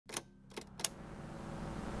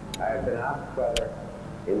I have been asked whether,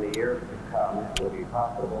 in the years to come, it will be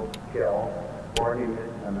possible to kill 40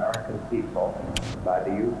 million American people by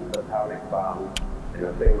the use of atomic bombs in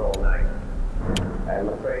a single night. I am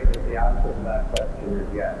afraid that the answer to that question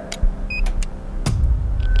is yes.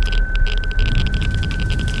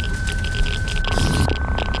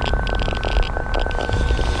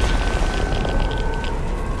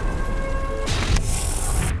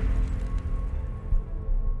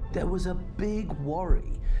 There was a big worry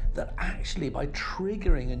that actually by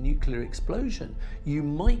triggering a nuclear explosion, you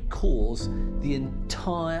might cause the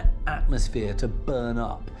entire atmosphere to burn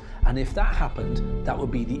up. And if that happened, that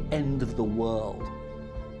would be the end of the world.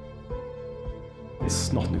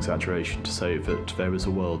 It's not an exaggeration to say that there was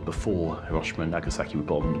a world before Hiroshima and Nagasaki were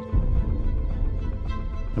bombed.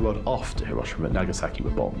 The world after Hiroshima and Nagasaki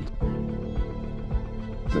were bombed.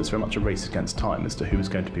 It's very much a race against time as to who was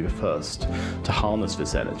going to be the first to harness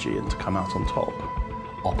this energy and to come out on top.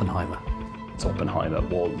 Oppenheimer. Oppenheimer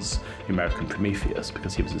was the American Prometheus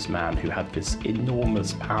because he was this man who had this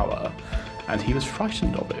enormous power and he was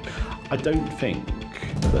frightened of it. I don't think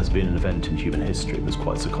that there's been an event in human history that was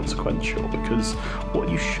quite so consequential, because what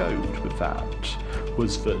you showed with that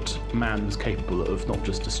was that man was capable of not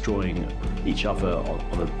just destroying each other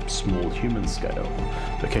on a small human scale,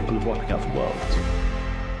 but capable of wiping out the world.